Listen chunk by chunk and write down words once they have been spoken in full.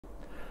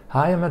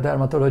Hi, I'm a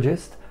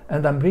dermatologist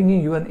and I'm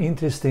bringing you an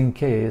interesting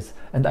case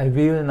and I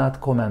will not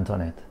comment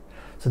on it.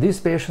 So this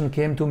patient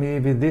came to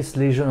me with this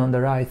lesion on the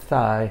right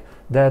thigh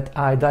that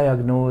I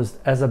diagnosed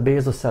as a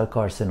basal cell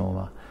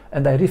carcinoma.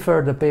 And I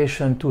referred the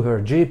patient to her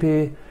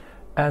GP,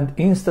 and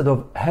instead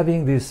of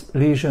having this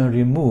lesion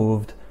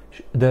removed,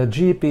 the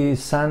GP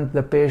sent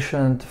the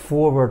patient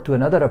forward to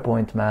another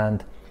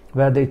appointment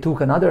where they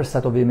took another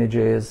set of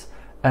images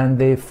and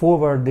they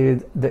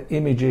forwarded the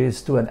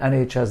images to an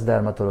NHS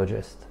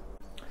dermatologist.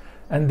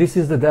 And this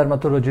is the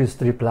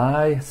dermatologist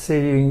reply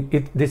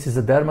saying this is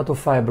a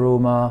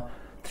dermatofibroma,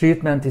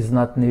 treatment is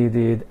not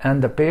needed,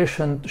 and the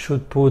patient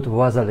should put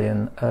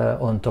Vaseline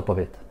on top of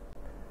it.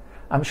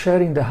 I'm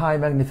sharing the high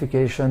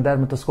magnification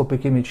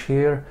dermatoscopic image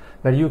here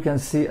where you can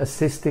see a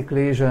cystic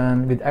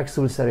lesion with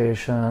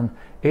exulceration,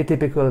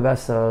 atypical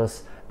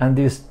vessels, and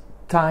these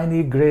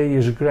tiny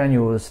grayish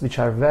granules which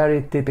are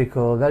very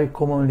typical, very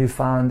commonly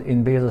found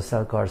in basal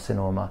cell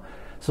carcinoma.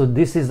 So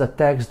this is a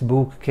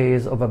textbook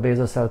case of a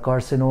basal cell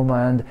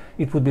carcinoma, and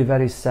it would be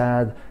very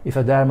sad if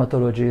a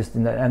dermatologist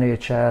in the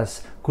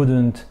NHS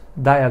couldn't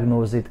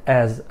diagnose it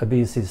as a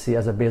BCC,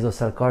 as a basal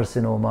cell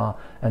carcinoma,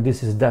 and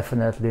this is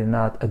definitely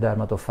not a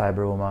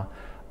dermatofibroma.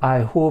 I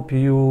hope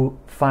you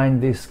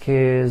find this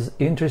case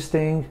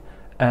interesting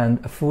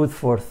and food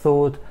for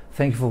thought.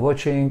 Thank you for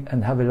watching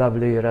and have a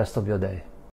lovely rest of your day.